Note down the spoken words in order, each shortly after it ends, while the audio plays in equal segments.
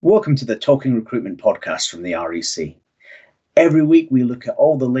Welcome to the Talking Recruitment podcast from the REC. Every week we look at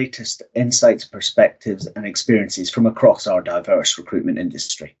all the latest insights, perspectives and experiences from across our diverse recruitment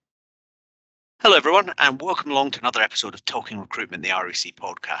industry. Hello everyone and welcome along to another episode of Talking Recruitment, the REC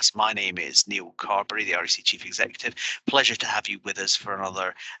podcast. My name is Neil Carberry, the REC Chief Executive. Pleasure to have you with us for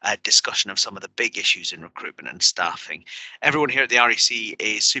another discussion of some of the big issues in recruitment and staffing. Everyone here at the REC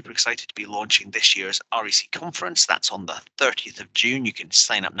is super excited to be launching this year's REC conference. That's on the 30th of June. You can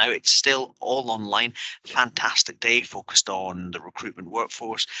sign up now. It's still all online. Fantastic day focused on the recruitment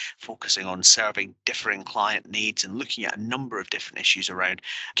workforce, focusing on serving differing client needs and looking at a number of different issues around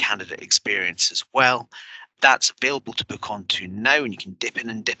candidate experience as well. That's available to book onto now, and you can dip in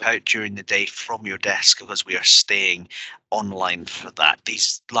and dip out during the day from your desk because we are staying online for that.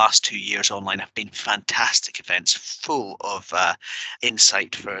 These last 2 years online have been fantastic events full of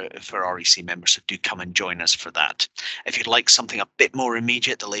insight for REC members, so do come and join us for that. If you'd like something a bit more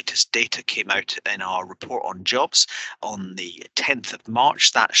immediate, the latest data came out in our report on jobs on the 10th of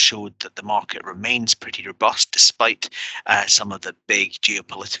March. That showed that the market remains pretty robust despite some of the big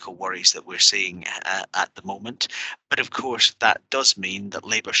geopolitical worries that we're seeing at the moment. But of course, that does mean that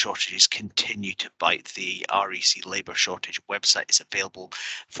labour shortages continue to bite. The REC labour shortage website is available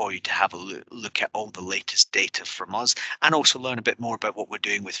for you to have a look at all the latest data from us and also learn a bit more about what we're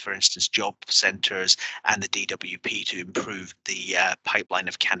doing with, for instance, job centres and the DWP to improve the pipeline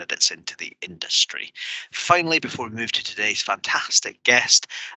of candidates into the industry. Finally, before we move to today's fantastic guest,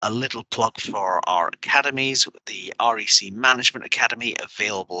 a little plug for our academies. The REC Management Academy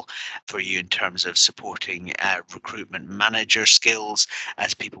available for you in terms of supporting recruitment manager skills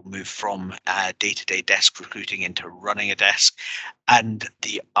as people move from day-to-day desk recruiting into running a desk, and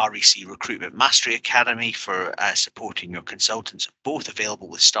the REC Recruitment Mastery Academy for supporting your consultants, both available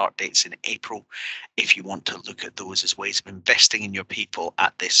with start dates in April if you want to look at those as ways of investing in your people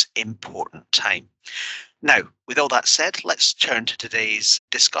at this important time. Now, with all that said, let's turn to today's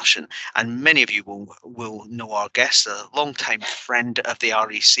discussion. And many of you will know our guest, a long-time friend of the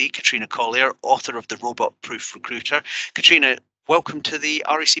REC, Katrina Collier, author of The Robot Proof Recruiter. Katrina, welcome to the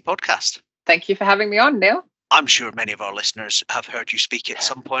REC podcast. Thank you for having me on, Neil. I'm sure many of our listeners have heard you speak at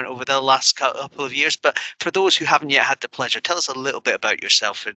some point over the last couple of years, but for those who haven't yet had the pleasure, tell us a little bit about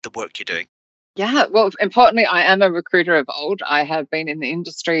yourself and the work you're doing. Yeah, well, importantly, I am a recruiter of old. I have been in the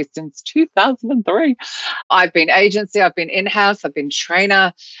industry since 2003. I've been agency, I've been in-house, I've been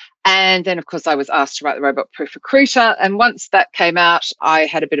trainer. And then, of course, I was asked to write the Robot Proof Recruiter. And once that came out, I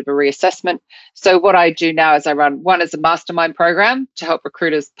had a bit of a reassessment. So what I do now is I run one as a mastermind program to help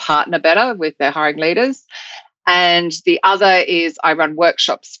recruiters partner better with their hiring leaders. And the other is I run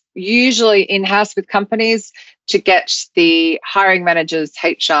workshops, usually in-house with companies, to get the hiring managers,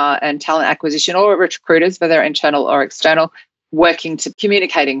 HR and talent acquisition, or recruiters, whether internal or external, working to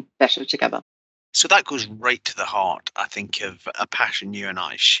communicating better together. So that goes right to the heart, I think, of a passion you and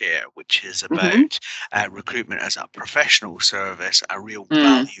I share, which is about recruitment as a professional service, a real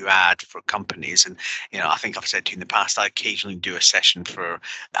value add for companies. And, you know, I think I've said to you in the past, I occasionally do a session for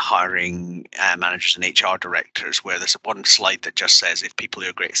hiring managers and HR directors where there's one slide that just says, if people are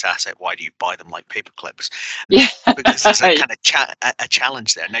your greatest asset, why do you buy them like paper clips? Yeah. Because there's a kind of a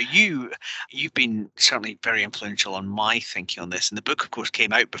challenge there. Now, you've been certainly very influential on my thinking on this. And the book, of course,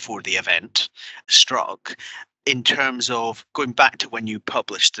 came out before the event struck. In terms of going back to when you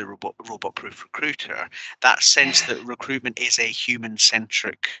published the Robot Proof Recruiter, that sense that recruitment is a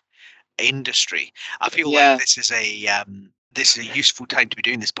human-centric industry. I feel like this is a useful time to be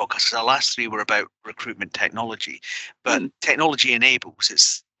doing this podcast because our last three were about recruitment technology, but technology enables,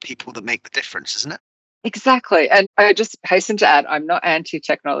 it's people that make the difference, isn't it? Exactly. And I just hasten to add, I'm not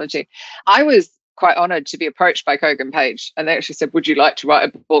anti-technology. I was quite honoured to be approached by Kogan Page, and they actually said, would you like to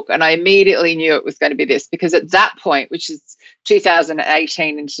write a book? And I immediately knew it was going to be this, because at that point, which is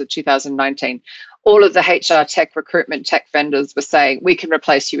 2018 into 2019, all of the HR tech recruitment tech vendors were saying, we can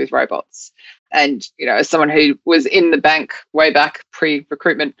replace you with robots. And, you know, as someone who was in the bank way back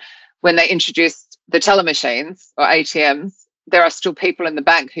pre-recruitment, when they introduced the teller machines or ATMs, there are still people in the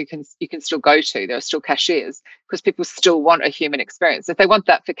bank who you can still go to. There are still cashiers because people still want a human experience. If they want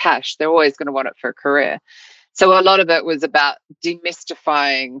that for cash, they're always going to want it for a career. So a lot of it was about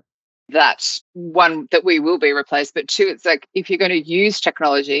demystifying that, one, that we will be replaced, but two, it's like, if you're going to use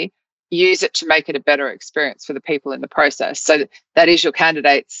technology, use it to make it a better experience for the people in the process. So that is your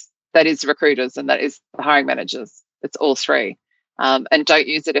candidates, that is recruiters, and that is the hiring managers. It's all three. And don't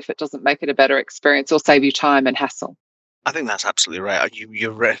use it if it doesn't make it a better experience or save you time and hassle. I think that's absolutely right.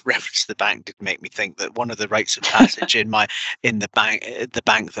 Your reference to the bank did make me think that one of the rites of passage in the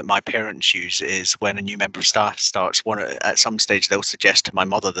bank that my parents use is when a new member of staff starts. At some stage they'll suggest to my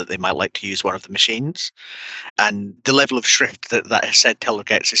mother that they might like to use one of the machines, and the level of shrift that said teller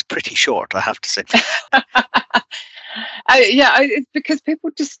gets is pretty short, I have to say. It's because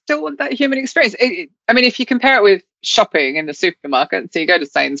people just still want that human experience. I mean, if you compare it with shopping in the supermarket, so you go to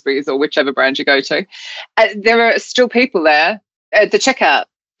Sainsbury's or whichever brand you go to, there are still people there at the checkout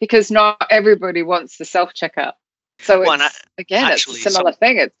because not everybody wants the self-checkout. So it's a similar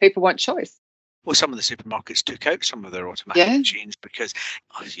thing. It's people want choice. Well, some of the supermarkets took out some of their automatic machines because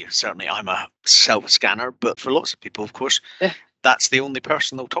certainly I'm a self-scanner, but for lots of people, of course, that's the only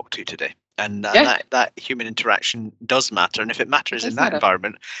person they'll talk to today. And that human interaction does matter. And if it matters in that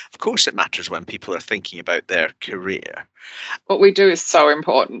environment, of course it matters when people are thinking about their career. What we do is so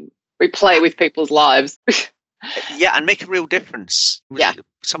important. We play with people's lives. And make a real difference.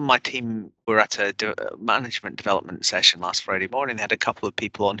 Some of my team were at a management development session last Friday morning. They had a couple of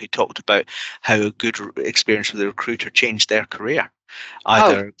people on who talked about how a good experience with a recruiter changed their career.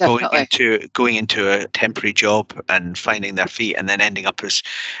 Either going into a temporary job and finding their feet and then ending up as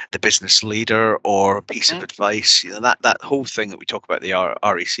the business leader, or a piece of advice. That whole thing that we talk about the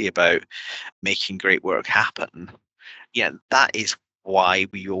REC about making great work happen. That is why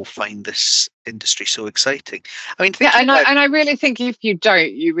we all find this industry so exciting. I mean, and I really think if you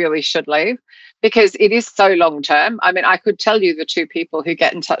don't, you really should leave, because it is so long term. I mean, I could tell you the two people who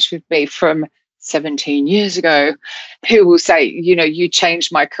get in touch with me from 17 years ago who will say, you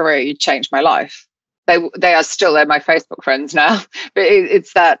changed my career, you changed my life. They are still, they're my Facebook friends now, but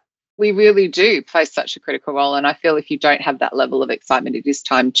it's that we really do play such a critical role. And I feel if you don't have that level of excitement, it is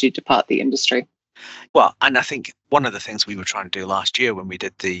time to depart the industry. Well, and I think one of the things we were trying to do last year when we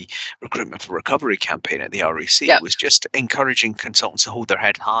did the Recruitment for Recovery campaign at the REC was just encouraging consultants to hold their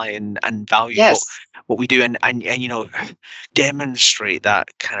head high and value what we do and demonstrate that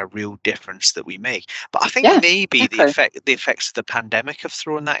kind of real difference that we make. But I think maybe the effects of the pandemic have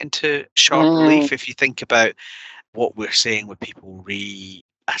thrown that into sharp relief. If you think about what we're seeing with people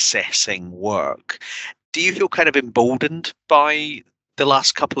reassessing work, do you feel kind of emboldened by the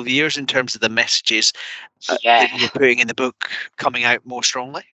last couple of years in terms of the messages that you're putting in the book coming out more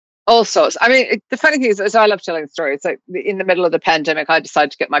strongly? All sorts. I mean, the funny thing is I love telling stories. Like in the middle of the pandemic, I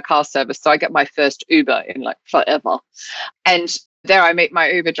decided to get my car serviced. So I get my first Uber in forever. And there I meet my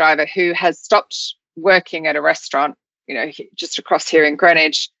Uber driver who has stopped working at a restaurant, just across here in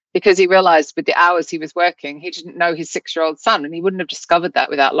Greenwich, because he realized with the hours he was working, he didn't know his 6-year-old son, and he wouldn't have discovered that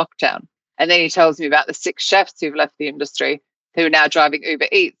without lockdown. And then he tells me about the 6 chefs who've left the industry who are now driving Uber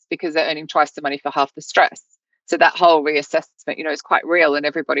Eats because they're earning twice the money for half the stress. So that whole reassessment, is quite real, and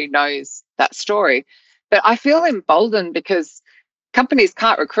everybody knows that story. But I feel emboldened because companies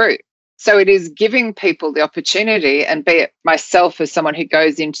can't recruit. So it is giving people the opportunity, and be it myself as someone who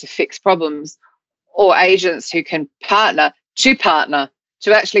goes in to fix problems, or agents who can partner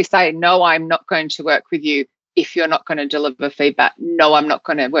to actually say, no, I'm not going to work with you if you're not going to deliver feedback. No, I'm not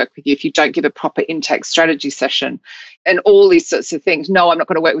going to work with you if you don't give a proper intake strategy session, and all these sorts of things. No, I'm not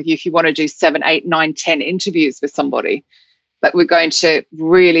going to work with you if you want to do 7, 8, 9, 10 interviews with somebody. But we're going to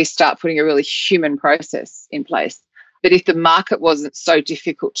really start putting a really human process in place. But if the market wasn't so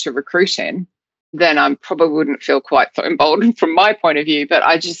difficult to recruit in, then I probably wouldn't feel quite so emboldened from my point of view. But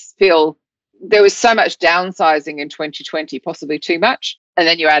I just feel there was so much downsizing in 2020, possibly too much. And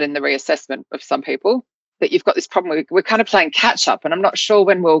then you add in the reassessment of some people, that you've got this problem. We're kind of playing catch up, and I'm not sure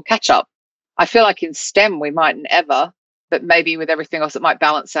when we'll catch up. I feel like in STEM we mightn't ever, but maybe with everything else it might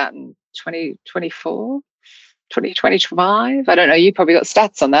balance out in 2024, 2025. I don't know. You probably got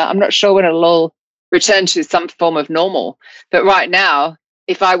stats on that. I'm not sure when it'll all return to some form of normal. But right now,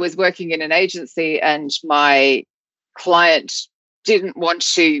 if I was working in an agency and my client didn't want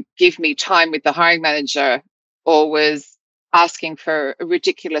to give me time with the hiring manager, or was asking for a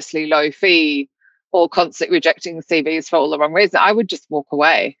ridiculously low fee, or constantly rejecting CVs for all the wrong reasons, I would just walk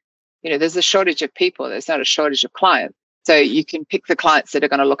away. There's a shortage of people. There's not a shortage of clients. So you can pick the clients that are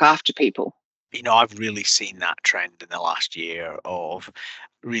going to look after people. I've really seen that trend in the last year of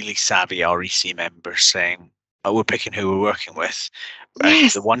really savvy REC members saying, we're picking who we're working with.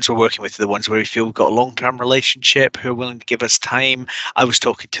 Yes. The ones we're working with are the ones where we feel we've got a long-term relationship, who are willing to give us time. I was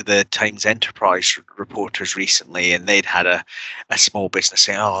talking to the Times Enterprise reporters recently, and they'd had a small business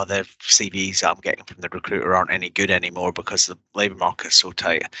saying, the CVs I'm getting from the recruiter aren't any good anymore because the labour market's so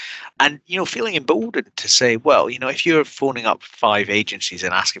tight. And, feeling emboldened to say, well, if you're phoning up 5 agencies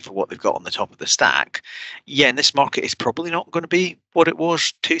and asking for what they've got on the top of the stack, in this market it's probably not going to be what it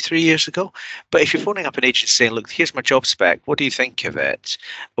was 2-3 years ago. But if you're phoning up an agency saying, saying, look, here's my job spec. What do you think of it?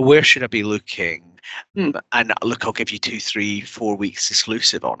 Where should I be looking? And look, I'll give you 2, 3, 4 weeks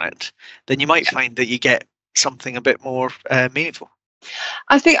exclusive on it. Then you might find that you get something a bit more meaningful.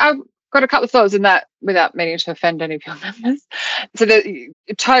 I think I've got a couple of thoughts in that without meaning to offend any of your members. So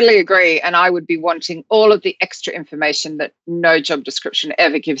totally agree. And I would be wanting all of the extra information that no job description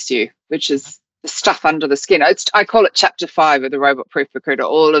ever gives you, which is the stuff under the skin. I call it chapter 5 of the Robot Proof Recruiter,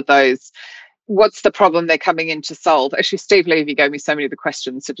 all of those. What's the problem they're coming in to solve? Actually, Steve Levy gave me so many of the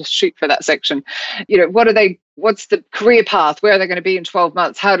questions, so just shoot for that section. What's the career path? Where are they going to be in 12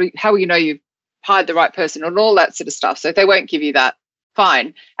 months? How will you know you've hired the right person, and all that sort of stuff? So if they won't give you that,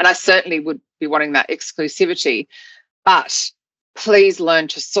 fine. And I certainly would be wanting that exclusivity. But please learn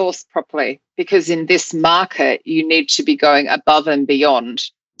to source properly, because in this market, you need to be going above and beyond.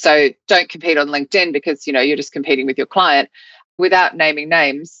 So don't compete on LinkedIn because, you're just competing with your client. Without naming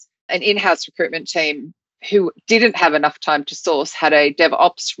names, an in-house recruitment team who didn't have enough time to source had a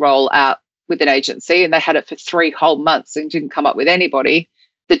DevOps role out with an agency, and they had it for 3 whole months and didn't come up with anybody.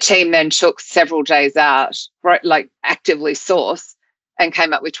 The team then took several days out, like actively source, and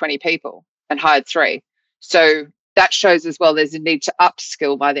came up with 20 people and hired 3. So that shows as well there's a need to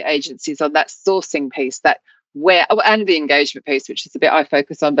upskill by the agencies on that sourcing piece, and the engagement piece, which is the bit I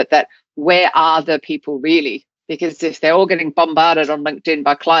focus on, but that where are the people really? Because if they're all getting bombarded on LinkedIn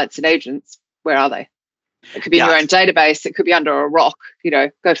by clients and agents, where are they? It could be in your own database. It could be under a rock.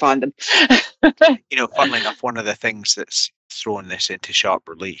 Go find them. Funnily enough, one of the things that's thrown this into sharp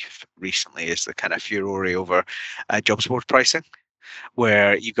relief recently is the kind of furore over jobs board pricing,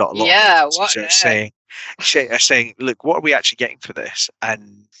 where you've got a lot of saying, look, what are we actually getting for this?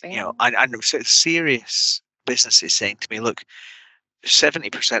 And and serious businesses saying to me, look,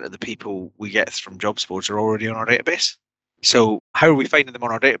 70% of the people we get from jobs boards are already on our database. So how are we finding them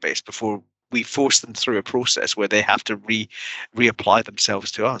on our database before we force them through a process where they have to reapply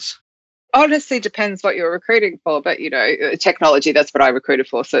themselves to us? Honestly, depends what you're recruiting for, but technology, that's what I recruited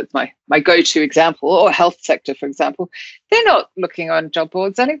for, so it's my go-to example. Or health sector, for example, they're not looking on job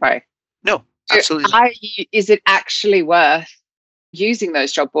boards anyway. No, absolutely. Is it actually worth using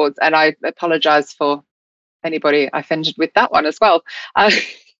those job boards? And I apologize for anybody I offended with that one as well,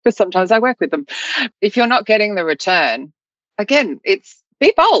 because sometimes I work with them. If you're not getting the return, again, it's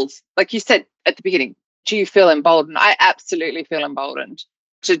be bold. Like you said at the beginning, do you feel emboldened? I absolutely feel emboldened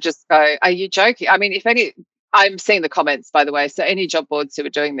to just go, are you joking? I mean, I'm seeing the comments, by the way, so any job boards who are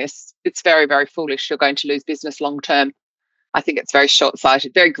doing this, it's very, very foolish. You're going to lose business long term. I think it's very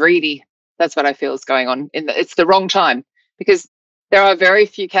short-sighted, very greedy. That's what I feel is going on. It's the wrong time, because there are very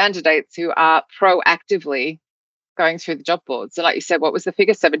few candidates who are proactively going through the job boards. And like you said, what was the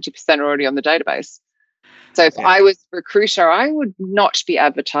figure? 70% already on the database. So if I was a recruiter, I would not be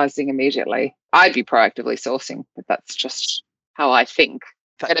advertising immediately. I'd be proactively sourcing, but that's just how I think.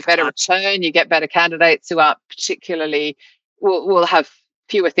 Get a better return, you get better candidates who aren't particularly, will have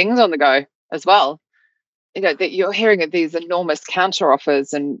fewer things on the go as well. That you're hearing of these enormous counter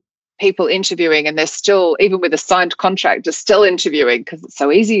offers and people interviewing, and they're still, even with a signed contract, are still interviewing because it's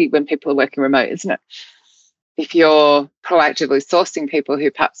so easy when people are working remote, isn't it? If you're proactively sourcing people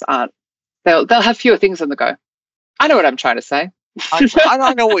who perhaps aren't, they'll have fewer things on the go. I know what I'm trying to say.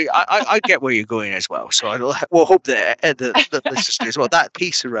 I know I get where you're going as well. So we'll hope that the listeners do as well. That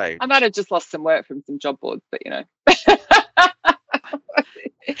piece around. I might have just lost some work from some job boards, but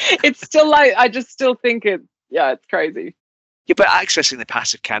it's still like, I just still think it's crazy. Yeah, but accessing the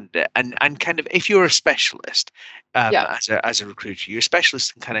passive candidate and kind of, if you're a specialist as a recruiter, you're a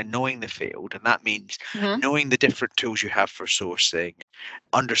specialist in kind of knowing the field, and that means knowing the different tools you have for sourcing,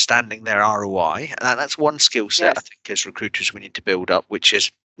 understanding their ROI, and that's one skill set I think as recruiters we need to build up, which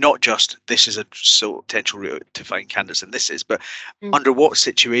is not just this is a potential route to find candidates and this is, but under what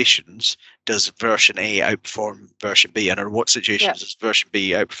situations does version A outperform version B, and under what situations does version B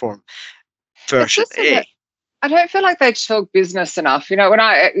outperform version A? I don't feel like they talk business enough. When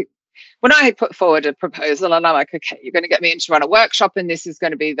I put forward a proposal and I'm like, okay, you're going to get me in to run a workshop and this is going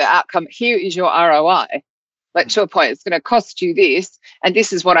to be the outcome. Here is your ROI. Like, to a point, it's going to cost you this, and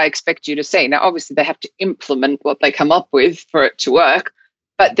this is what I expect you to see. Now, obviously, they have to implement what they come up with for it to work,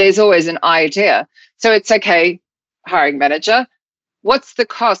 but there's always an idea. So it's okay, hiring manager, what's the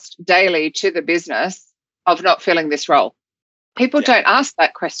cost daily to the business of not filling this role? People don't ask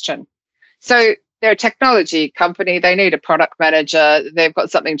that question. So they're a technology company. They need a product manager. They've got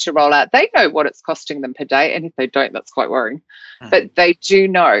something to roll out. They know what it's costing them per day. And if they don't, that's quite worrying. But they do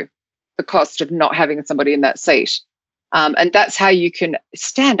know the cost of not having somebody in that seat. And that's how you can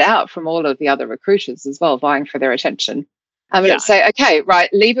stand out from all of the other recruiters as well, vying for their attention. I'm going to say, okay, right,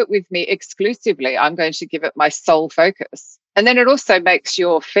 leave it with me exclusively. I'm going to give it my sole focus. And then it also makes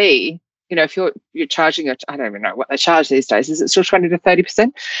your fee, if you're charging I don't even know what they charge these days. Is it still 20 to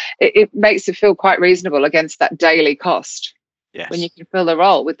 30%? It makes it feel quite reasonable against that daily cost. Yes. When you can fill the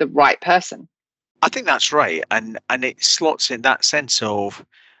role with the right person. I think that's right. And it slots in that sense of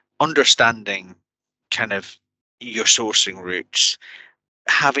understanding kind of your sourcing routes,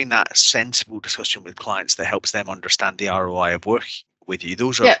 having that sensible discussion with clients that helps them understand the ROI of working with you.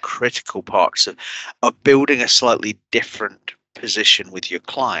 Those are critical parts of building a slightly different position with your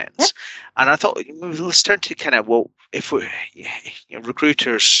clients. And I thought, let's turn to kind of, if we're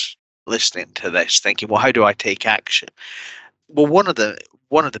recruiters listening to this thinking, well, how do I take action? Well, one of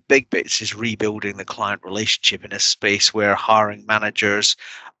the big bits is rebuilding the client relationship in a space where hiring managers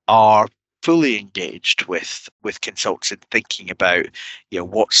are fully engaged with consultants and thinking about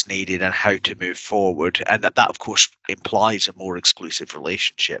what's needed and how to move forward, and that of course implies a more exclusive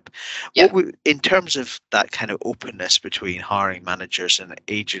relationship. In terms of that kind of openness between hiring managers and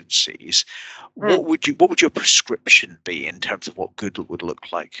agencies, what would your prescription be in terms of what good would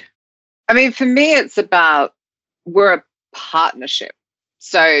look like? I mean, for me, it's about we're a partnership.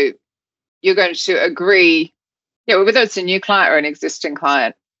 So you're going to agree, whether it's a new client or an existing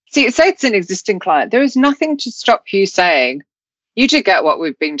client. See, say it's an existing client, there is nothing to stop you saying, you do get what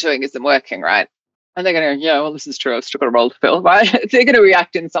we've been doing isn't working, right? And they're going to go, well, this is true. I've still got a role to fill, right? They're going to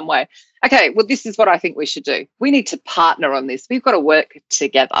react in some way. Okay, well, this is what I think we should do. We need to partner on this. We've got to work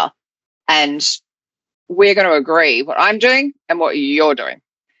together. And we're going to agree what I'm doing and what you're doing.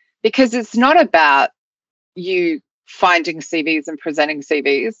 Because it's not about you finding CVs and presenting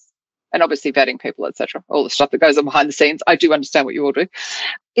CVs and obviously vetting people, etc. All the stuff that goes on behind the scenes. I do understand what you all do.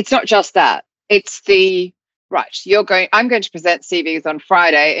 It's not just that. It's I'm going to present CVs on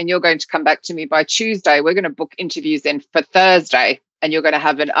Friday and you're going to come back to me by Tuesday. We're going to book interviews in for Thursday and you're going to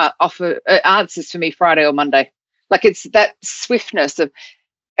have an offer answers for me Friday or Monday. Like, it's that swiftness of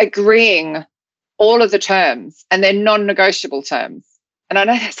agreeing all of the terms, and they're non-negotiable terms. And I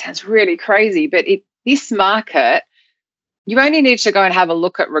know that sounds really crazy, but this market, you only need to go and have a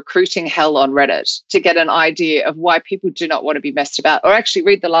look at recruiting hell on Reddit to get an idea of why people do not want to be messed about, or actually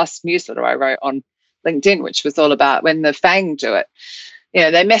read the last newsletter I wrote on LinkedIn, which was all about when the FANG do it.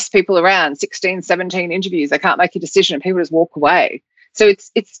 They mess people around, 16, 17 interviews. They can't make a decision and people just walk away. So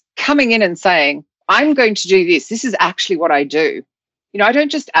it's coming in and saying, I'm going to do this. This is actually what I do. I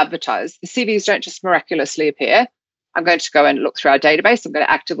don't just advertise. The CVs don't just miraculously appear. I'm going to go and look through our database. I'm going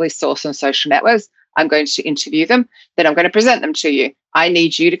to actively source on social networks. I'm going to interview them. Then I'm going to present them to you. I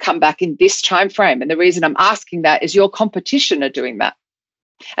need you to come back in this time frame. And the reason I'm asking that is your competition are doing that.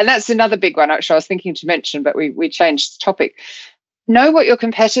 And that's another big one, actually, I was thinking to mention, but we changed the topic. Know what your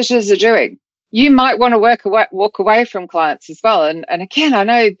competitors are doing. You might want to walk away from clients as well. And again, I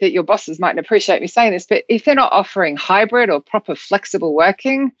know that your bosses mightn't appreciate me saying this, but if they're not offering hybrid or proper flexible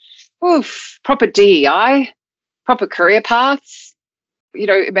working, proper DEI, proper career paths,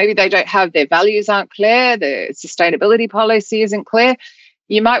 maybe they don't have, their values aren't clear, their sustainability policy isn't clear,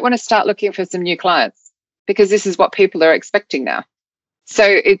 you might want to start looking for some new clients, because this is what people are expecting now. So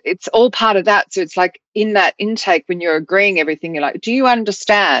it's all part of that. So it's like in that intake, when you're agreeing everything, you're like, do you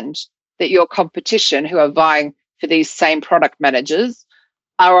understand that your competition who are vying for these same product managers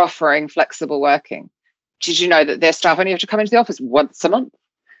are offering flexible working? Did you know that their staff only have to come into the office once a month?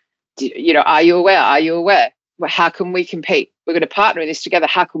 Are you aware? Are you aware? Well, how can we compete? We're going to partner in this together.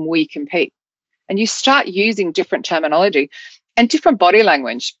 How can we compete? And you start using different terminology and different body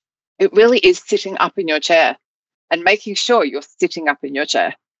language. It really is sitting up in your chair and making sure you're sitting up in your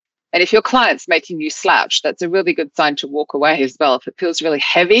chair. And if your client's making you slouch, that's a really good sign to walk away as well. If it feels really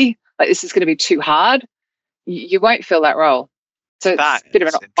heavy, like this is going to be too hard, you won't fill that role. So it's a bit of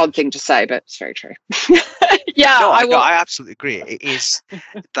an odd thing to say, but it's very true. I absolutely agree. It is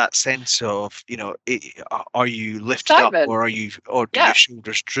that sense of, are you lifted up, or do your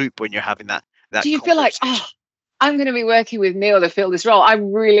shoulders droop when you're having that do you feel like, I'm going to be working with Neil to fill this role.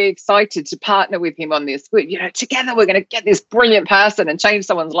 I'm really excited to partner with him on this. Together we're going to get this brilliant person and change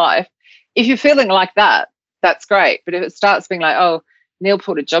someone's life. If you're feeling like that, that's great. But if it starts being like, Neil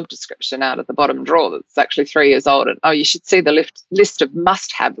pulled a job description out of the bottom drawer that's actually 3 years old, and you should see the list of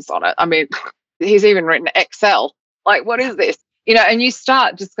must-haves on it. I mean, he's even written Excel. Like, what is this? And you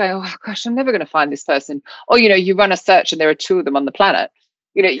start just going, oh gosh, I'm never going to find this person. Or, you run a search and there are 2 of them on the planet.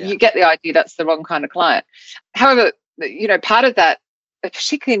 You get the idea that's the wrong kind of client. However, part of that,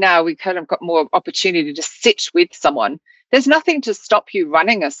 particularly now we kind of got more opportunity to sit with someone. There's nothing to stop you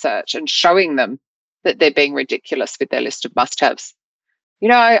running a search and showing them that they're being ridiculous with their list of must-haves.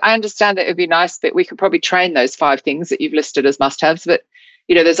 I understand that it would be nice, but we could probably train those 5 things that you've listed as must-haves. But,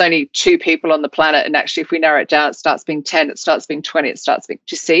 there's only 2 people on the planet. And actually, if we narrow it down, it starts being 10, it starts being 20, it starts being,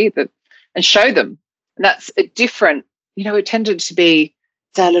 do you see? And show them. And that's a different, it tended to be,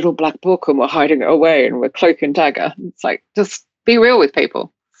 it's our little black book and we're hiding it away and we're cloak and dagger. It's like, just be real with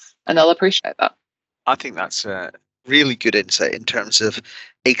people and they'll appreciate that. I think that's a really good insight in terms of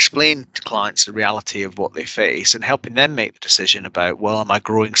explaining to clients the reality of what they face and helping them make the decision about, well, am I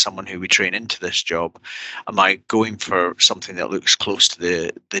growing someone who we train into this job? Am I going for something that looks close to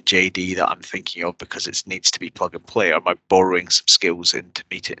the JD that I'm thinking of because it needs to be plug and play? Or am I borrowing some skills in to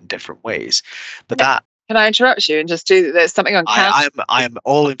meet it in different ways? But that... Can I interrupt you and just do, there's something on I am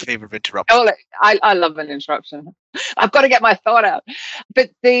all in favour of interruption. I love an interruption. I've got to get my thought out.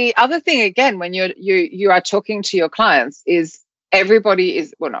 But the other thing, again, when you are talking to your clients is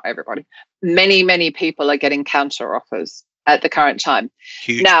not everybody, many people are getting counter offers at the current time.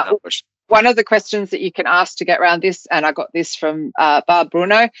 Huge now, numbers. One of the questions that you can ask to get around this, and I got this from Barb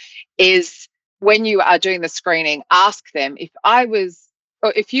Bruno, is when you are doing the screening, ask them,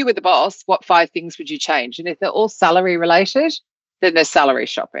 if you were the boss, what 5 things would you change? And if they're all salary related, then they're salary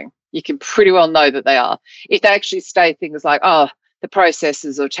shopping. You can pretty well know that they are. If they actually state things like, the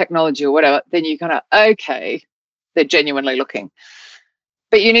processes or technology or whatever, then you're kind of, okay, they're genuinely looking.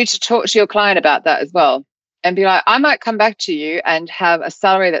 But you need to talk to your client about that as well and be like, I might come back to you and have a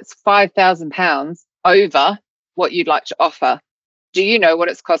salary that's £5,000 over what you'd like to offer. Do you know what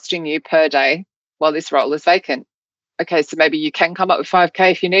it's costing you per day while this role is vacant? Okay, so maybe you can come up with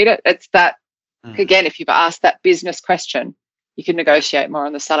 5K if you need it. It's that, again, if you've asked that business question, you can negotiate more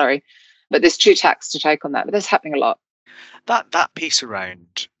on the salary. But there's 2 tacks to take on that, but that's happening a lot. That piece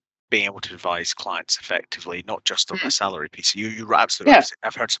around being able to advise clients effectively, not just on the salary piece. You're absolutely right.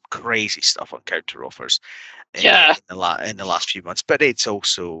 I've heard some crazy stuff on counter offers in the last few months, but it's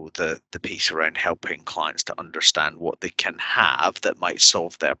also the piece around helping clients to understand what they can have that might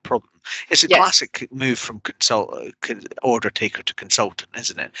solve their problem. It's a classic move from order taker to consultant,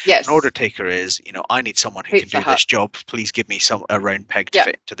 isn't it? Yes. An order taker is, I need someone who can do this job. Please give me a round peg to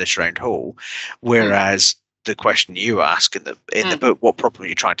fit into this round hole. Whereas the question you ask in the book, what problem are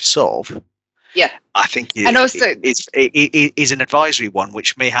you trying to solve? Yeah, I think it is an advisory one,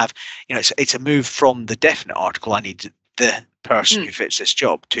 which may have, it's a move from the definite article, I need the person who fits this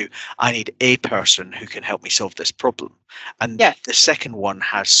job, to I need a person who can help me solve this problem. And the second one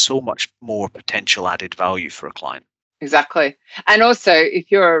has so much more potential added value for a client. Exactly. And also, if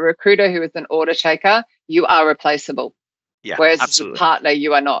you're a recruiter who is an order taker, you are replaceable. Yeah, whereas absolutely. as a partner,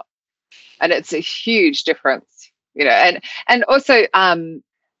 you are not. And it's a huge difference, and also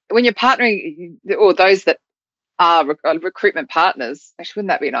when you're partnering, or those that are recruitment partners, actually, wouldn't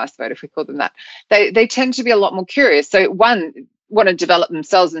that be a nice word if we called them that? They tend to be a lot more curious. So one, want to develop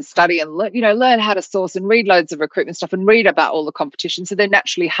themselves and study and learn how to source and read loads of recruitment stuff and read about all the competition. So they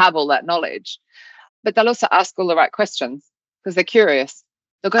naturally have all that knowledge, but they'll also ask all the right questions because they're curious.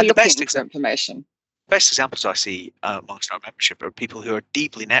 They'll go looking for information. Best examples I see amongst our membership are people who are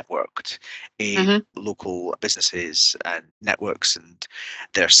deeply networked in local businesses and networks and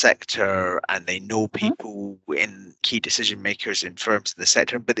their sector, and they know people in key decision makers in firms in the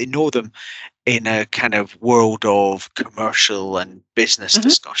sector, but they know them in a kind of world of commercial and business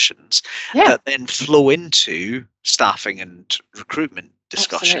discussions that then flow into staffing and recruitment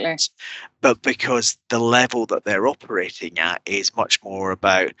discussions. Absolutely. But because the level that they're operating at is much more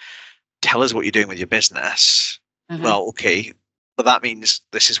about, tell us what you're doing with your business. Well, okay, but that means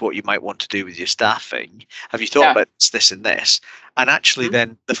this is what you might want to do with your staffing. Have you thought about this and this? And actually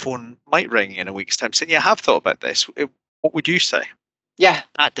then the phone might ring in a week's time saying, I have thought about this. What would you say? Yeah.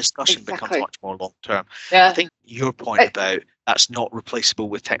 That discussion becomes much more long term. Yeah. I think your point about that's not replaceable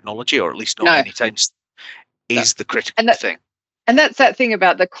with technology, or at least not many times, is the critical thing. And that's that thing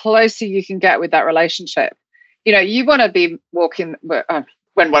about the closer you can get with that relationship. You want to be walking...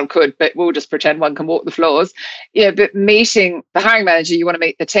 when one could, but we'll just pretend one can walk the floors. But meeting the hiring manager, you want to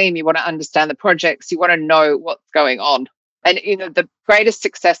meet the team, you want to understand the projects, you want to know what's going on. And, the greatest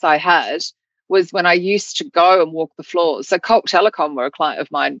success I had was when I used to go and walk the floors. So Colt Telecom were a client of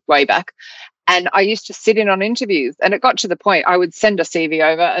mine way back, and I used to sit in on interviews, and it got to the point I would send a CV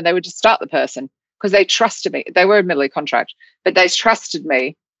over and they would just start the person because they trusted me. They were admittedly contract, but they trusted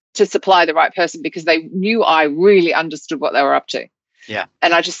me to supply the right person because they knew I really understood what they were up to. Yeah.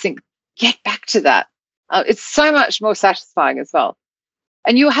 And I just think, get back to that. It's so much more satisfying as well.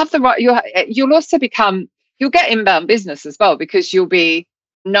 And you'll have the right, you'll also you'll get inbound business as well, because you'll be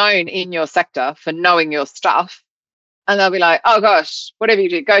known in your sector for knowing your stuff. And they'll be like, oh gosh, whatever you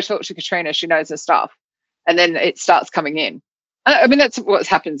do, go talk to Katrina. She knows her stuff. And then it starts coming in. I mean, that's what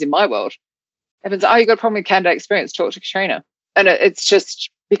happens in my world. Happens, oh, you got a problem with candidate experience, talk to Katrina. And it's just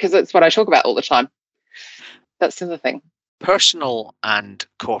because it's what I talk about all the time. That's the other thing. Personal and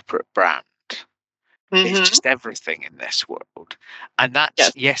corporate brand. It's just everything in this world. And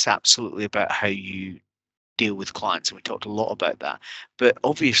that's, yes, absolutely about how you deal with clients. And we talked a lot about that. But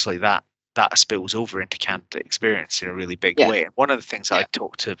obviously that spills over into candidate experience in a really big way. And one of the things I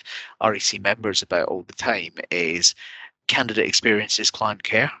talk to REC members about all the time is candidate experience is client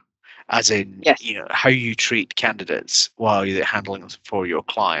care. As in, how you treat candidates while you're handling them for your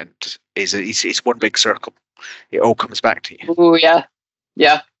client it's one big circle. It all comes back to you. Oh, yeah.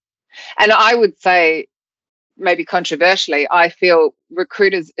 Yeah. And I would say, maybe controversially, I feel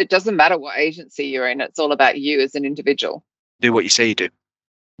recruiters, it doesn't matter what agency you're in. It's all about you as an individual. Do what you say you do.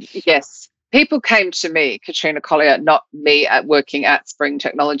 Yes. People came to me, Katrina Collier, not me working at Spring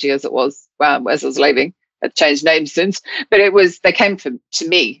Technology as it was as I was leaving. It changed names since. But they came to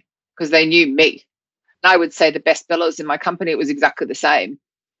me because they knew me. And I would say the best billers in my company, it was exactly the same.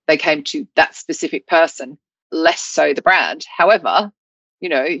 They came to that specific person, less so the brand. However,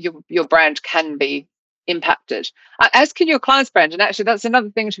 your brand can be impacted, as can your client's brand. And actually, that's another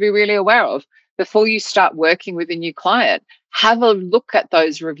thing to be really aware of. Before you start working with a new client, have a look at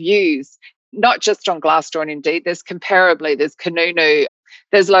those reviews, not just on Glassdoor and Indeed. There's Comparably, there's Kununu,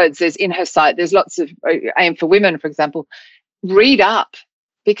 there's loads, there's In Her Sight, there's lots of Aim for Women, for example. Read up,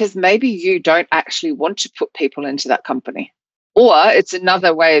 because maybe you don't actually want to put people into that company. Or it's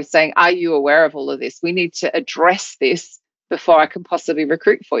another way of saying, are you aware of all of this? We need to address this before I can possibly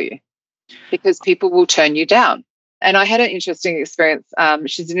recruit for you, because people will turn you down. And I had an interesting experience.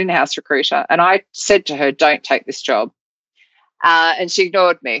 She's an in-house recruiter, and I said to her, don't take this job. And she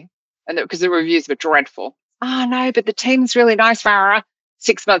ignored me, and because the reviews were dreadful. Oh, no, but the team's really nice.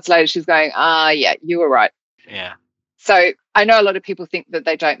 6 months later, she's going, yeah, you were right. Yeah. So I know a lot of people think that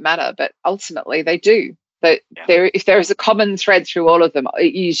they don't matter, but ultimately they do. But if there is a common thread through all of them,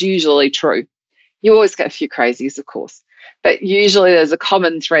 it is usually true. You always get a few crazies, of course, but usually there's a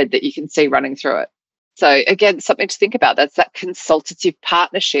common thread that you can see running through it. So again, something to think about. That's that consultative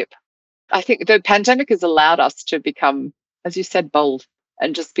partnership. I think the pandemic has allowed us to become, as you said, bold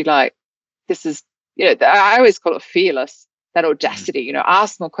and just be like, this is, I always call it fearless, that audacity,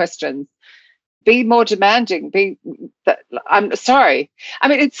 ask more questions, be more demanding, I'm sorry. I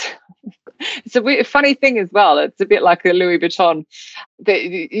mean, it's a weird, funny thing as well. It's a bit like a Louis Vuitton.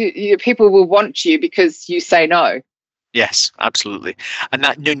 People will want you because you say no. Yes, absolutely. And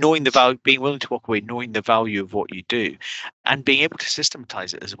that knowing the value, being willing to walk away, knowing the value of what you do, and being able to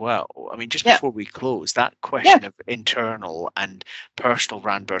systematize it as well. I mean, just before we close, that question of internal and personal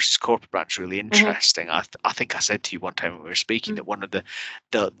brand versus corporate brand is really interesting. I think I said to you one time when we were speaking that one of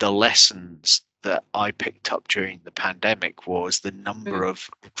the lessons that I picked up during the pandemic was the number of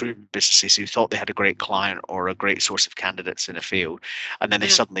recruitment businesses who thought they had a great client or a great source of candidates in a field, and then they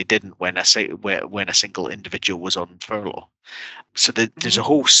suddenly didn't when a single individual was on furlough. So there's a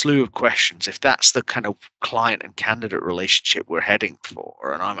whole slew of questions. If that's the kind of client and candidate relationship we're heading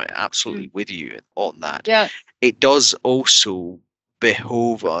for, and I'm absolutely with you on that, it does also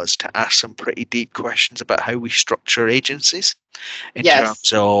behove us to ask some pretty deep questions about how we structure agencies in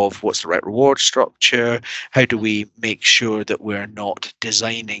terms of what's the right reward structure, how do we make sure that we're not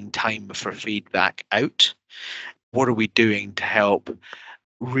designing time for feedback out, what are we doing to help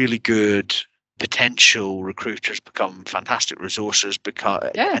really good potential recruiters become fantastic resources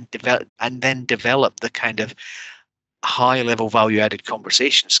and then develop the kind of high level value added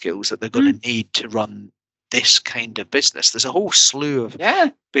conversation skills that they're going to need to run this kind of business. There's a whole slew of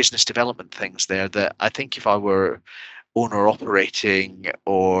business development things there that I think if I were owner operating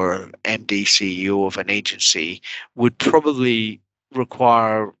or MD CEO of an agency would probably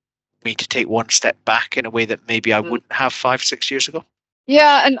require me to take one step back in a way that maybe I wouldn't have 5-6 years ago.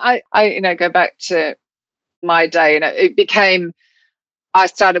 Yeah, and I go back to my day, it became, I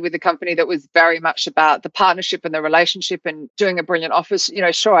started with a company that was very much about the partnership and the relationship and doing a brilliant office.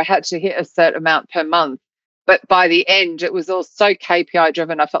 Sure, I had to hit a certain amount per month, but by the end, it was all so KPI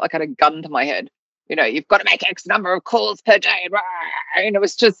driven. I felt like I had a gun to my head. You've got to make X number of calls per day. And it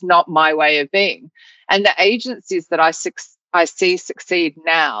was just not my way of being. And the agencies that I see succeed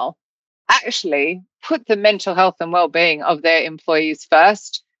now actually put the mental health and well-being of their employees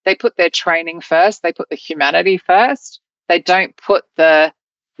first. They put their training first. They put the humanity first. They don't put the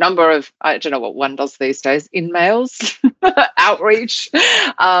number of, I don't know what one does these days, in-mails, outreach,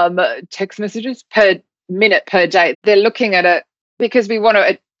 text messages per minute per day. They're looking at it because we want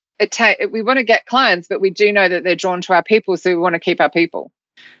to get clients, but we do know that they're drawn to our people, so we want to keep our people.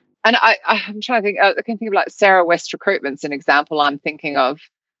 And I'm trying to think, I can think of like Sarah West Recruitment's an example I'm thinking of.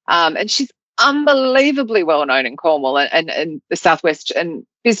 And she's unbelievably well known in Cornwall and the Southwest, and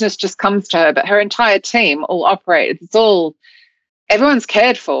business just comes to her, but her entire team all operate. Everyone's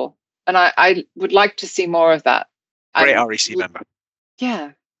cared for. And I would like to see more of that. Great REC member.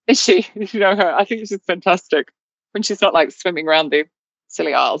 Yeah. Is she? You know her? I think she's fantastic when she's not like swimming around the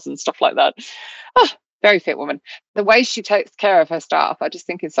silly aisles and stuff like that. Oh, very fit woman. The way she takes care of her staff, I just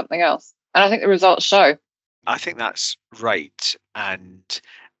think is something else. And I think the results show. I think that's right. And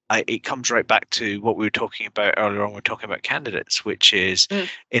it comes right back to what we were talking about earlier on. We're talking about candidates, which is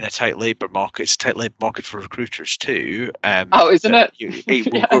in a tight labour market. It's a tight labour market for recruiters too. Isn't it?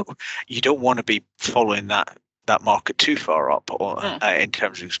 You don't want to be following that market too far up in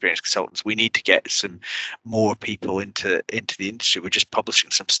terms of experienced consultants. We need to get some more people into the industry. We're just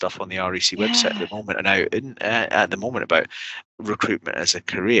publishing some stuff on the REC website at the moment about recruitment as a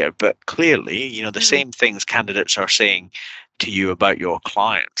career. But clearly, the same things candidates are saying to you about your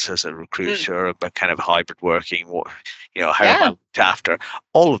clients as a recruiter, about kind of hybrid working, how am I looked after.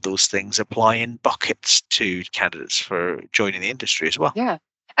 All of those things apply in buckets to candidates for joining the industry as well. Yeah.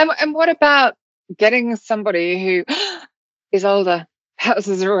 And what about getting somebody who is older, perhaps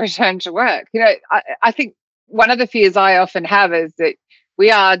as a return to work? I think one of the fears I often have is that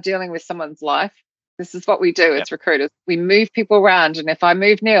we are dealing with someone's life. This is what we do as recruiters. We move people around. And if I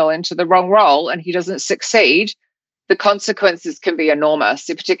move Neil into the wrong role and he doesn't succeed, the consequences can be enormous,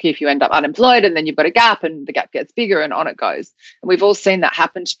 particularly if you end up unemployed and then you've got a gap and the gap gets bigger and on it goes. And we've all seen that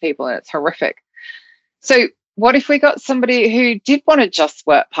happen to people and it's horrific. So what if we got somebody who did want to just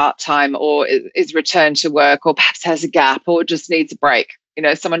work part-time or is returned to work or perhaps has a gap or just needs a break,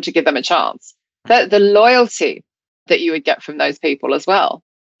 someone to give them a chance? The loyalty that you would get from those people as well.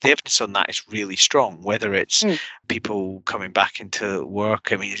 The evidence on that is really strong, whether it's people coming back into work.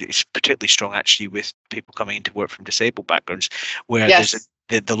 I mean, it's particularly strong actually with people coming into work from disabled backgrounds, where there's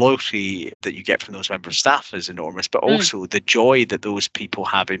the loyalty that you get from those members of staff is enormous, but also the joy that those people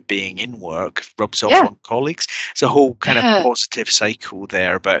have in being in work rubs off on colleagues. It's a whole kind of positive cycle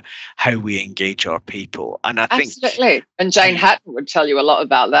there about how we engage our people. And I think absolutely. And Jane Hatton would tell you a lot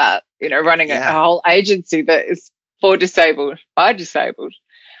about that, running a whole agency that is for disabled, by disabled.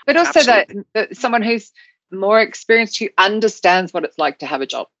 But also that someone who's more experienced, who understands what it's like to have a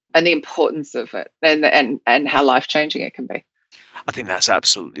job and the importance of it and how life-changing it can be. I think that's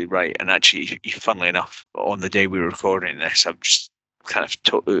absolutely right. And actually, funnily enough, on the day we were recording this, I'm just kind of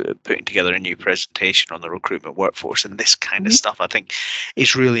putting together a new presentation on the recruitment workforce, and this kind of stuff I think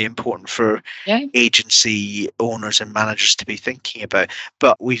is really important for agency owners and managers to be thinking about.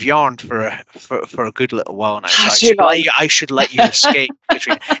 But we've yarned for a good little while now. So I should let you escape,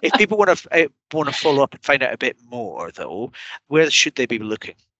 Katrina. If people want to follow up and find out a bit more, though, where should they be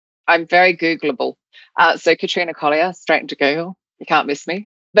looking? I'm very Googleable. So Katrina Collier, straight into Google. You can't miss me.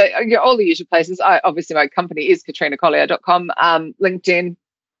 But all the usual places. Obviously, my company is katrinacollier.com, LinkedIn,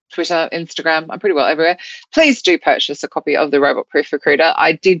 Twitter, Instagram. I'm pretty well everywhere. Please do purchase a copy of The Robot Proof Recruiter.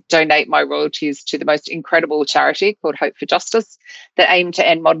 I did donate my royalties to the most incredible charity called Hope for Justice that aim to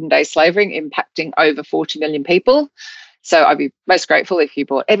end modern-day slavery, impacting over 40 million people. So I'd be most grateful if you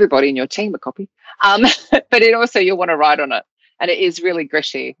bought everybody in your team a copy. But you'll want to write on it. And it is really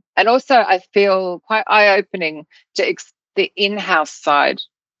gritty. And also, I feel quite eye-opening to the in-house side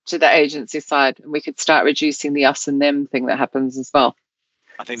to the agency side, and we could start reducing the us and them thing that happens as well.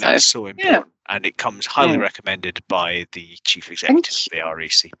 I think that's so important, and it comes highly recommended by the Chief Executive of the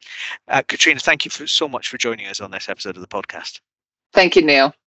REC. Katrina, thank you so much for joining us on this episode of the podcast. Thank you,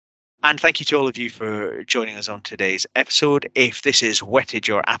 Neil. And thank you to all of you for joining us on today's episode. If this has whetted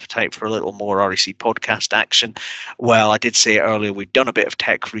your appetite for a little more REC podcast action, well, I did say earlier, we've done a bit of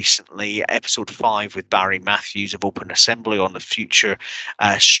tech recently. Episode 5 with Barry Matthews of Open Assembly on the future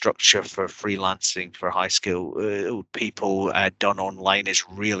structure for freelancing for high-skilled people done online is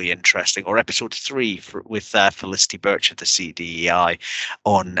really interesting. Or episode 3 with Felicity Birch of the CDEI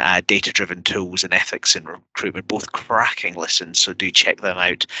on data-driven tools and ethics in recruitment. Both cracking listens, so do check them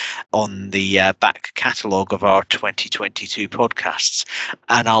out on the back catalogue of our 2022 podcasts.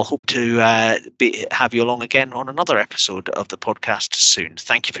 And I'll hope to have you along again on another episode of the podcast soon.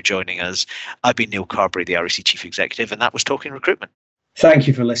 Thank you for joining us. I've been Neil Carberry, the REC Chief Executive, and that was Talking Recruitment. Thank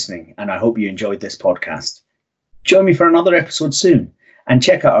you for listening, and I hope you enjoyed this podcast. Join me for another episode soon, and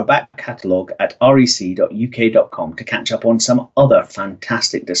check out our back catalogue at rec.uk.com to catch up on some other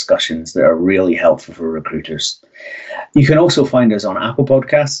fantastic discussions that are really helpful for recruiters. You can also find us on Apple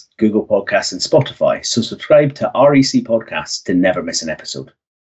Podcasts, Google Podcasts and Spotify, so subscribe to REC Podcasts to never miss an episode.